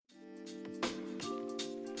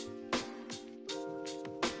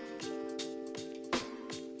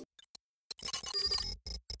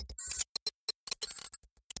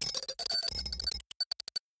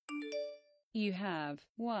have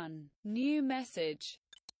 1 new message.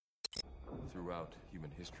 Throughout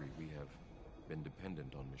human history, we have been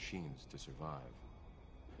dependent on machines to survive.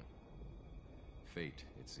 Fate,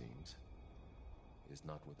 it seems, is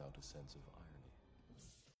not without a sense of irony.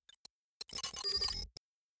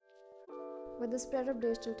 With the spread of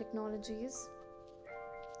digital technologies,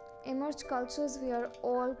 emerged cultures we are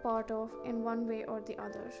all part of in one way or the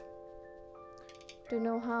other. To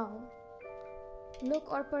know how,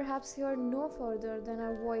 look or perhaps hear no further than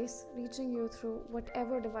our voice reaching you through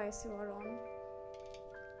whatever device you are on.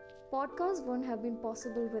 Podcasts wouldn't have been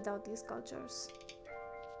possible without these cultures.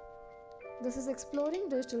 This is Exploring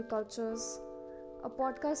Digital Cultures, a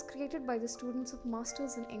podcast created by the students of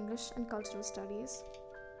Masters in English and Cultural Studies,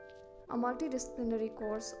 a multidisciplinary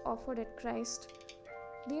course offered at Christ,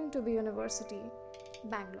 deemed to be University,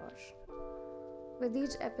 Bangalore. With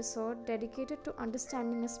each episode dedicated to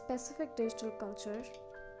understanding a specific digital culture,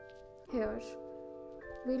 here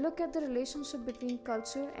we look at the relationship between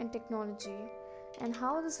culture and technology and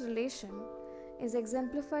how this relation is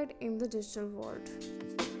exemplified in the digital world.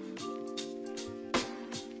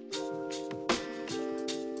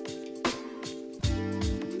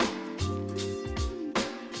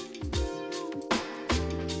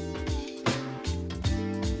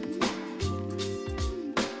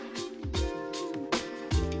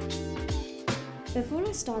 Before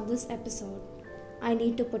I start this episode, I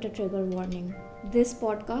need to put a trigger warning. This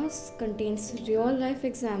podcast contains real life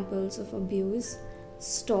examples of abuse,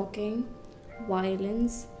 stalking,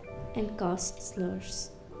 violence, and caste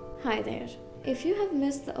slurs. Hi there. If you have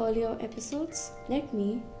missed the earlier episodes, let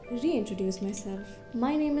me reintroduce myself.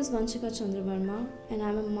 My name is Vanshika Chandravarma and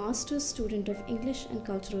I'm a master's student of English and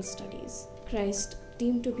Cultural Studies, Christ,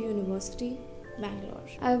 deemed to be University, Bangalore.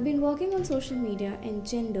 I have been working on social media and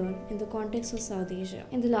gender in the context of South Asia.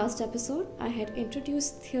 In the last episode, I had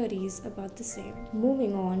introduced theories about the same.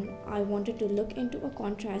 Moving on, I wanted to look into a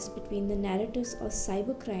contrast between the narratives of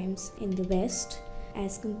cybercrimes in the West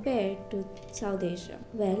as compared to South Asia.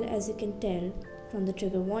 Well, as you can tell from the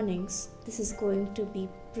trigger warnings, this is going to be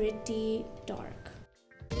pretty dark.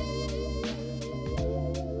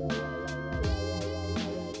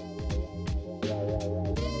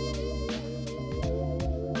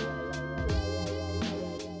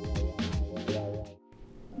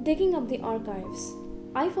 Digging up the archives,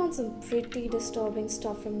 I found some pretty disturbing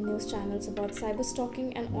stuff from news channels about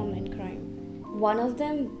cyberstalking and online crime. One of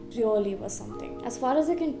them really was something. As far as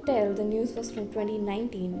I can tell, the news was from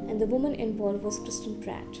 2019 and the woman involved was Kristen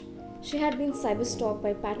Pratt. She had been cyberstalked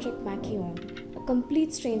by Patrick McKeown, a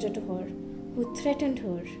complete stranger to her, who threatened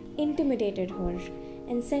her, intimidated her,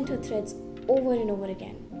 and sent her threats over and over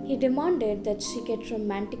again. He demanded that she get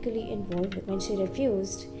romantically involved. When she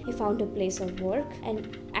refused, he found her place of work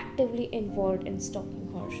and actively involved in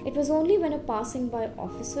stalking her. It was only when a passing by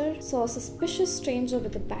officer saw a suspicious stranger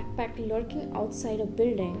with a backpack lurking outside a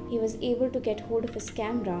building, he was able to get hold of his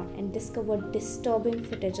camera and discovered disturbing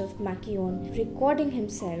footage of McKeown recording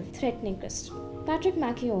himself threatening Kristen. Patrick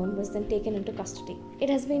McKeown was then taken into custody. It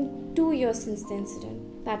has been 2 years since the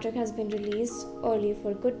incident. Patrick has been released early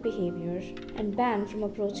for good behavior and banned from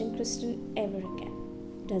approaching Kristen ever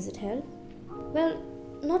again. Does it help? Well,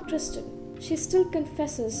 not Kristen. She still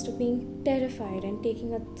confesses to being terrified and taking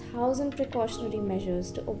 1,000 precautionary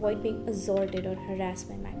measures to avoid being assaulted or harassed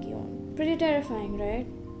by McKeown. Pretty terrifying, right?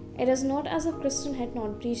 It is not as if Kristen had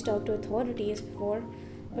not reached out to authorities before,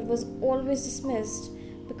 but was always dismissed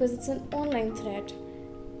because it's an online threat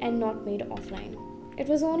and not made offline. It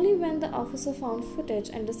was only when the officer found footage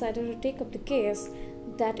and decided to take up the case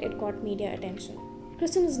that it got media attention.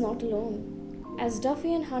 Kristen is not alone. As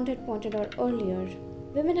Duffy and Hunt had pointed out earlier,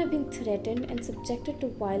 women have been threatened and subjected to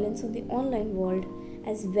violence in the online world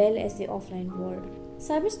as well as the offline world.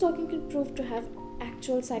 Cyberstalking can prove to have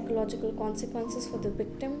actual psychological consequences for the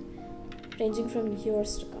victim, ranging from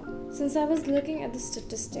years to come. Since I was looking at the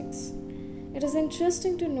statistics, it is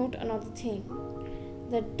interesting to note another thing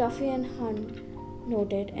that Duffy and Hunt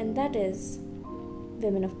noted, and that is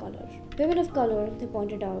women of color. Women of color, they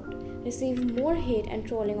pointed out, receive more hate and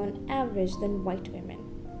trolling on average than white women.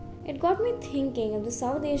 It got me thinking if the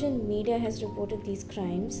South Asian media has reported these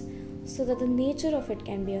crimes so that the nature of it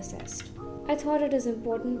can be assessed. I thought it is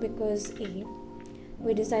important because A,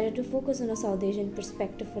 we decided to focus on a South Asian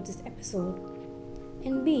perspective for this episode,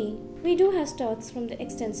 and B, we do have stats from the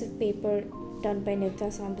extensive paper done by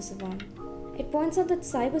Nitya Sambasavan. It points out that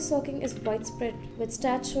cyberstalking is widespread, with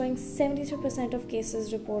stats showing 73% of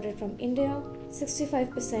cases reported from India,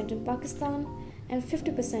 65% in Pakistan, and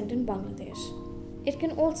 50% in Bangladesh. It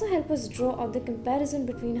can also help us draw out the comparison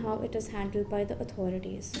between how it is handled by the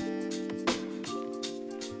authorities.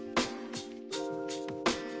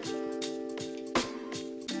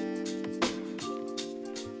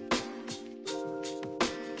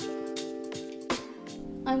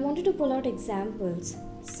 I wanted to pull out examples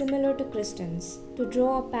similar to Kristen's to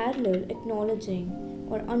draw a parallel acknowledging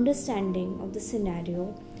or understanding of the scenario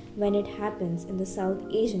when it happens in the South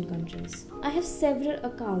Asian countries. I have several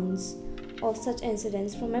accounts of such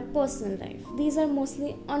incidents from my personal life. These are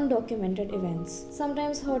mostly undocumented events,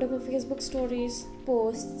 sometimes heard over Facebook stories,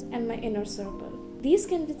 posts, and my inner circle. These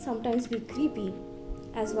can sometimes be creepy,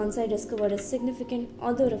 as once I discovered a significant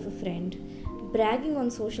other of a friend bragging on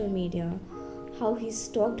social media how he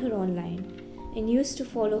stalked her online and used to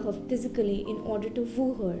follow her physically in order to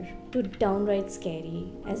woo her, to downright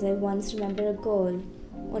scary, as I once remember a girl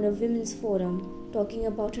on a women's forum talking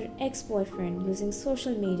about her ex-boyfriend using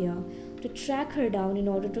social media to track her down in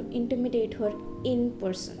order to intimidate her in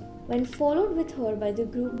person. When followed with her by the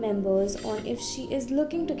group members on if she is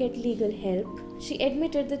looking to get legal help, she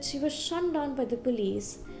admitted that she was shunned down by the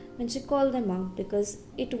police when she called them up because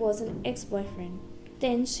it was an ex-boyfriend.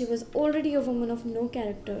 Then she was already a woman of no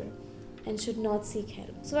character and should not seek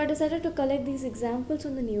help. So I decided to collect these examples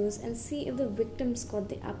on the news and see if the victims got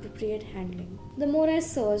the appropriate handling. The more I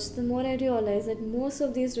searched, the more I realized that most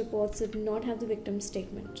of these reports did not have the victim's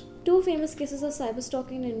statement. Two famous cases of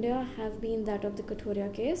cyberstalking in India have been that of the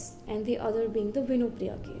Kathuria case and the other being the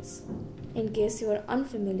Vinupriya case. In case you are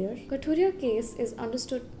unfamiliar, Kathuria case is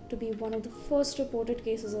understood to be one of the first reported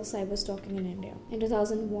cases of cyberstalking in India. In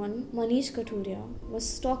 2001, Manish Kathuria was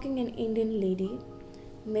stalking an Indian lady,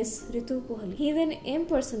 Miss Ritu Kohli. He then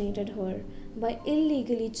impersonated her by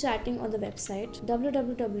illegally chatting on the website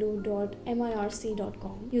www.mirc.com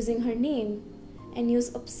using her name and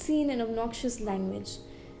used obscene and obnoxious language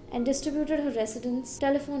and distributed her residence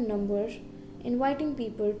telephone number, inviting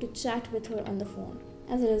people to chat with her on the phone.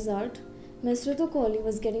 As a result, Ms. Ritu Kohli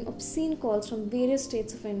was getting obscene calls from various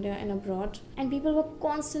states of India and abroad, and people were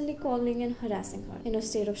constantly calling and harassing her. In a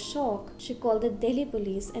state of shock, she called the Delhi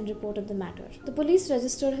police and reported the matter. The police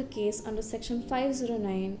registered her case under Section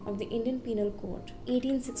 509 of the Indian Penal Code,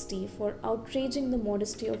 1860, for outraging the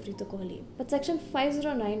modesty of Ritu Kohli. But Section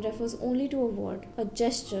 509 refers only to a word, a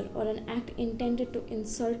gesture, or an act intended to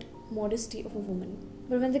insult modesty of a woman.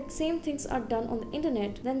 But when the same things are done on the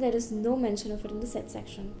internet, then there is no mention of it in the said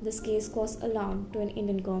section. This case caused alarm to an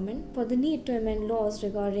Indian government for the need to amend laws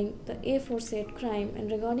regarding the aforesaid crime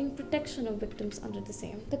and regarding protection of victims under the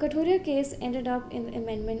same. The Kathuria case ended up in the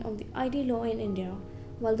amendment of the ID law in India,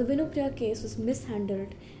 while the Vinupriya case was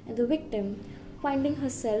mishandled and the victim, finding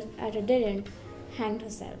herself at a dead end, hanged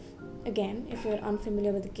herself. Again, if you are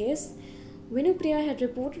unfamiliar with the case, Vinupriya had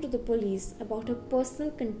reported to the police about her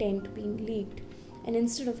personal content being leaked, and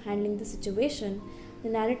instead of handling the situation, the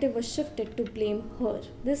narrative was shifted to blame her.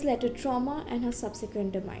 This led to trauma and her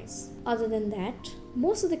subsequent demise. Other than that,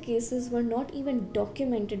 most of the cases were not even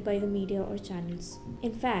documented by the media or channels.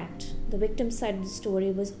 In fact, the victim's side of the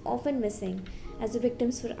story was often missing, as the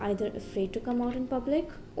victims were either afraid to come out in public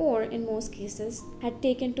or, in most cases, had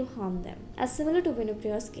taken to harm them, as similar to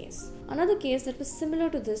Vinupriya's case. Another case that was similar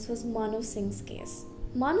to this was Manav Singh's case.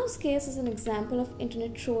 Manav's case is an example of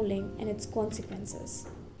internet trolling and its consequences.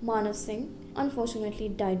 Manav Singh unfortunately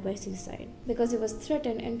died by suicide because he was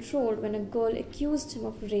threatened and trolled when a girl accused him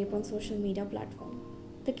of rape on social media platform.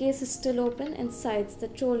 The case is still open and cites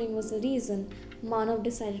that trolling was the reason Manav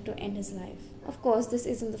decided to end his life. Of course, this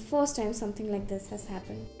isn't the first time something like this has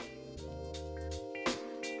happened.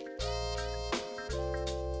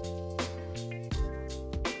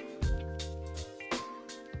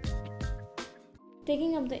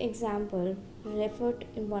 Taking up the example referred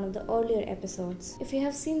in one of the earlier episodes, if you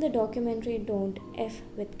have seen the documentary Don't F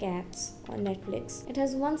with Cats on Netflix, it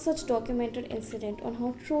has one such documented incident on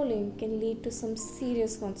how trolling can lead to some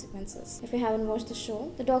serious consequences. If you haven't watched the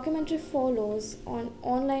show, the documentary follows an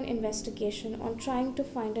online investigation on trying to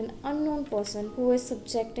find an unknown person who is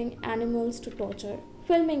subjecting animals to torture,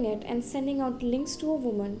 filming it and sending out links to a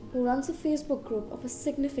woman who runs a Facebook group of a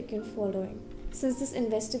significant following. Since this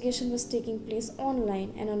investigation was taking place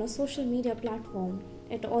online and on a social media platform,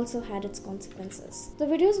 it also had its consequences. The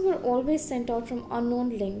videos were always sent out from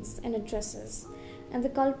unknown links and addresses, and the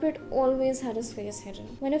culprit always had his face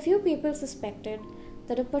hidden. When a few people suspected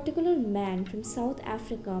that a particular man from South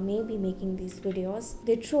Africa may be making these videos,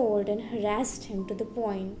 they trolled and harassed him to the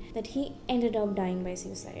point that he ended up dying by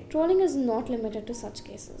suicide. Trolling is not limited to such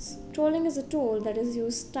cases. Trolling is a tool that is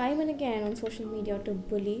used time and again on social media to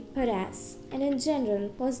bully, harass, and in general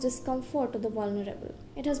cause discomfort to the vulnerable.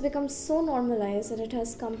 It has become so normalized that it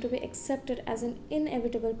has come to be accepted as an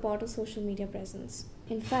inevitable part of social media presence.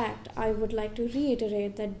 In fact, I would like to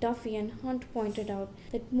reiterate that Duffy and Hunt pointed out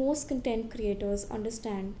that most content creators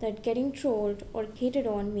understand that getting trolled or hated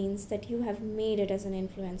on means that you have made it as an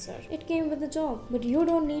influencer. It came with the job, but you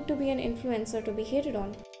don't need to be an influencer to be hated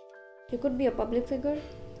on. You could be a public figure,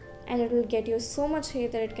 and it will get you so much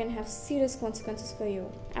hate that it can have serious consequences for you,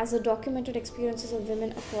 as the documented experiences of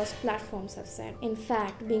women across platforms have said. In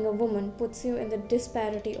fact, being a woman puts you in the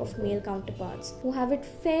disparity of male counterparts, who have it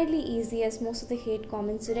fairly easy as most of the hate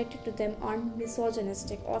comments directed to them aren't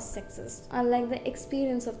misogynistic or sexist, unlike the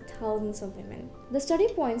experience of thousands of women. The study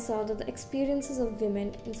points out that the experiences of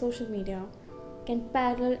women in social media can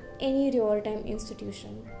parallel any real-time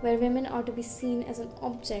institution, where women are to be seen as an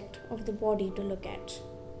object of the body to look at.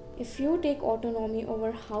 If you take autonomy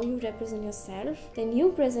over how you represent yourself, then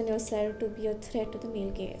you present yourself to be a threat to the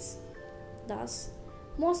male gaze. Thus,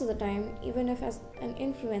 most of the time, even if as an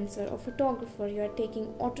influencer or photographer you are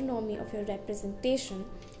taking autonomy of your representation,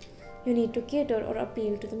 you need to cater or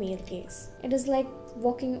appeal to the male gaze. It is like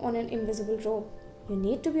walking on an invisible rope. You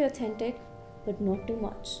need to be authentic, but not too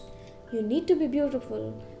much. You need to be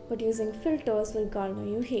beautiful, but using filters will garner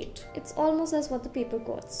you hate. It's almost as what the paper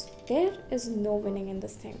quotes. There is no winning in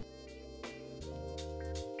this thing.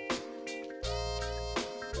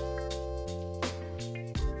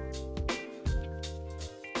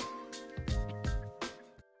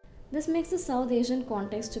 This makes the South Asian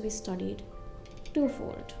context to be studied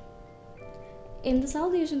twofold. In the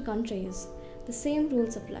South Asian countries, the same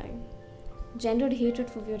rules apply. Gendered hatred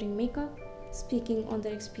for wearing makeup, speaking on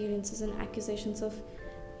their experiences and accusations of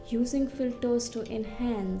using filters to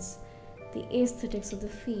enhance the aesthetics of the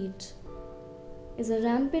feed is a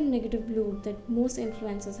rampant negative loop that most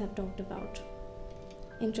influencers have talked about.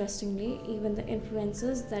 Interestingly, even the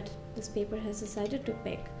influencers that this paper has decided to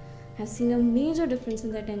pick have seen a major difference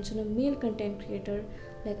in the attention of male content creator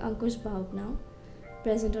like Ankush Bhavna,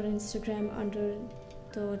 present on Instagram under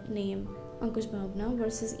the name Ankush Bhavna,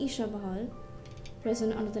 versus Isha Bahal,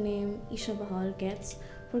 present under the name Isha Bahal Gets,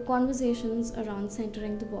 for conversations around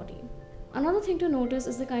centering the body. Another thing to notice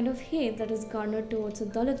is the kind of hate that is garnered towards a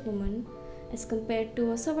Dalit woman as compared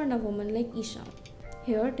to a Savarna woman like Isha.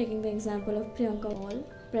 Here, taking the example of Priyanka Paul,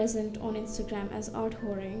 present on Instagram as Art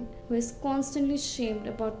Whoring, who is constantly shamed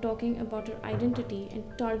about talking about her identity and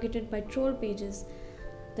targeted by troll pages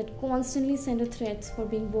that constantly send her threats for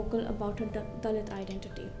being vocal about her Dalit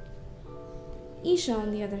identity. Isha,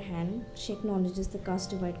 on the other hand, she acknowledges the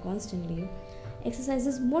caste divide constantly,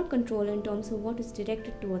 exercises more control in terms of what is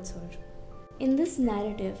directed towards her. In this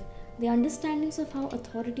narrative, the understandings of how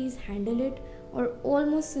authorities handle it are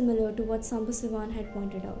almost similar to what Sambhu Sivan had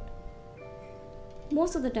pointed out.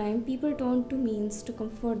 Most of the time, people turn to means to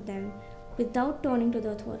comfort them without turning to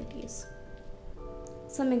the authorities.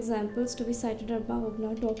 Some examples to be cited are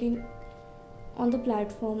Bhavna talking on the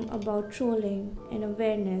platform about trolling and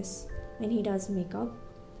awareness when he does makeup.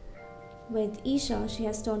 With Isha, she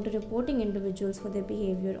has turned to reporting individuals for their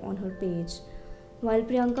behavior on her page, while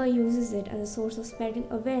Priyanka uses it as a source of spreading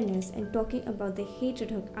awareness and talking about the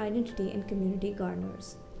hatred her identity and community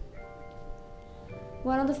garners.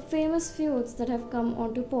 One of the famous feuds that have come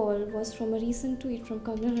onto Paul was from a recent tweet from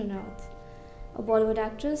Kangana Ranaut, a Bollywood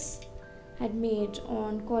actress had made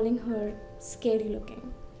on calling her scary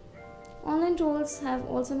looking. Online trolls have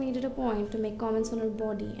also made it a point to make comments on her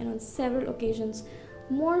body and on several occasions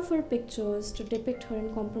morph her pictures to depict her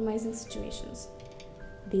in compromising situations.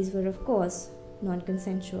 These were, of course,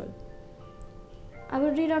 non-consensual. I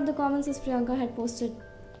would read out the comments as Priyanka had posted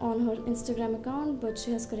on her Instagram account, but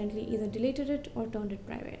she has currently either deleted it or turned it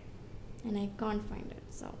private, and I can't find it.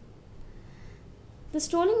 So, this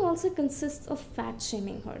trolling also consists of fat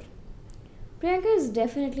shaming her. Priyanka is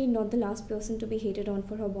definitely not the last person to be hated on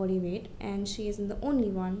for her body weight, and she isn't the only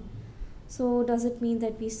one. So, does it mean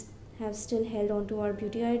that we have still held on to our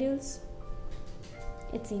beauty ideals?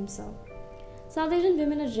 It seems so. South Asian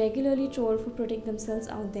women are regularly trolled for putting themselves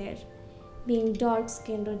out there, being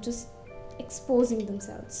dark-skinned or just exposing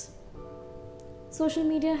themselves. Social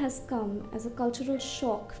media has come as a cultural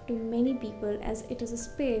shock to many people, as it is a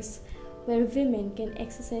space where women can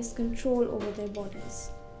exercise control over their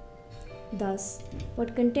bodies. Thus,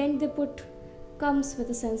 what content they put comes with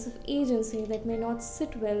a sense of agency that may not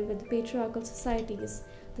sit well with the patriarchal societies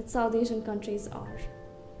that South Asian countries are.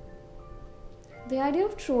 The idea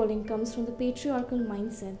of trolling comes from the patriarchal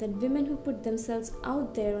mindset that women who put themselves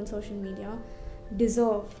out there on social media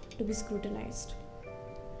deserve to be scrutinized.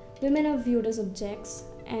 Women are viewed as objects,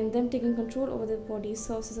 and them taking control over their bodies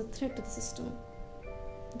serves as a threat to the system.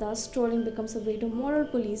 Thus, trolling becomes a way to moral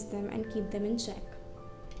police them and keep them in check.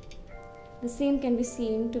 The same can be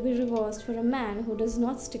seen to be reversed for a man who does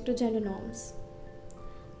not stick to gender norms.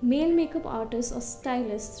 Male makeup artists or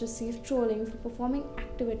stylists receive trolling for performing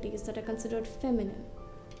activities that are considered feminine.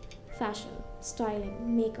 Fashion,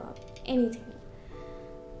 styling, makeup, anything.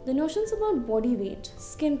 The notions about body weight,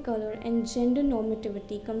 skin color, and gender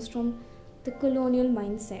normativity comes from the colonial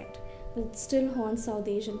mindset that still haunts South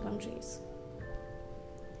Asian countries.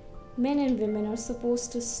 Men and women are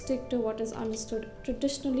supposed to stick to what is understood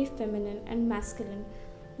traditionally feminine and masculine,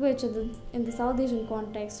 which in the South Asian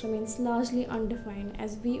context remains largely undefined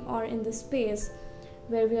as we are in the space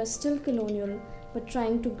where we are still colonial but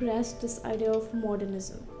trying to grasp this idea of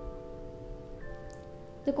modernism.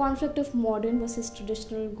 The conflict of modern versus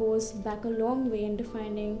traditional goes back a long way in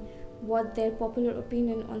defining what their popular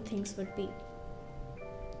opinion on things would be.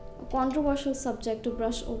 A controversial subject to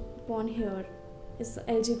brush upon here is the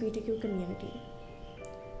LGBTQ community.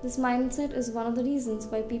 This mindset is one of the reasons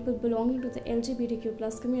why people belonging to the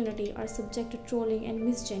LGBTQ community are subject to trolling and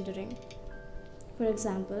misgendering. For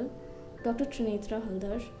example, Dr. Trinetra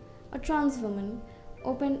Haldar, a trans woman,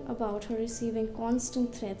 opened about her receiving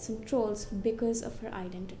constant threats and trolls because of her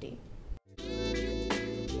identity.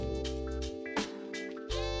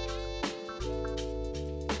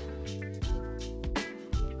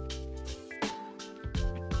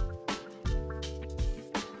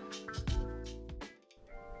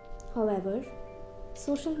 However,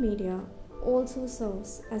 social media also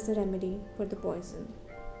serves as a remedy for the poison.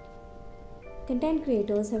 Content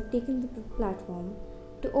creators have taken the platform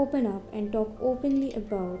to open up and talk openly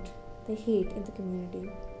about the hate in the community.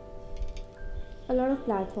 A lot of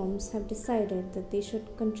platforms have decided that they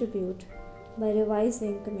should contribute by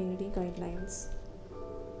revising community guidelines.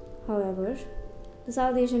 However, the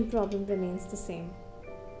South Asian problem remains the same.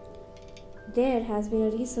 There has been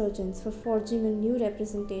a resurgence for forging a new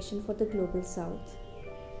representation for the global South,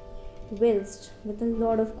 whilst with a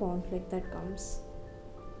lot of conflict that comes.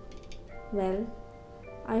 Well,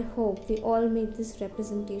 I hope we all make this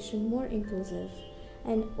representation more inclusive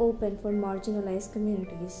and open for marginalized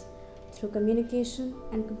communities through communication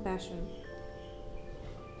and compassion.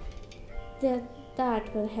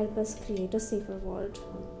 That will help us create a safer world.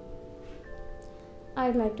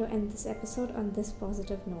 I'd like to end this episode on this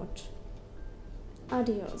positive note.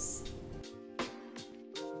 Adios.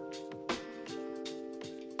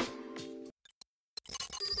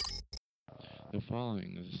 The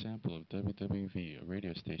following is a sample of WWV, a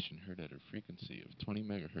radio station heard at a frequency of 20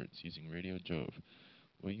 MHz using Radio Jove.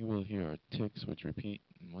 What you will hear are ticks which repeat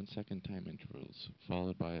in 1 second time intervals,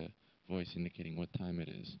 followed by a voice indicating what time it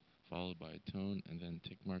is, followed by a tone, and then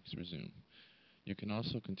tick marks resume. You can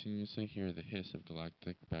also continuously hear the hiss of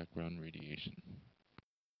galactic background radiation.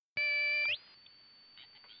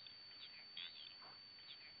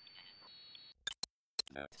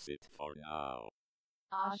 That's it for now.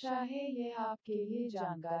 आशा है यह आपके लिए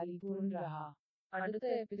जानकारीपूर्ण रहा. അടുത്ത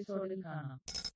എപ്പിസോഡിൽ കാണാം.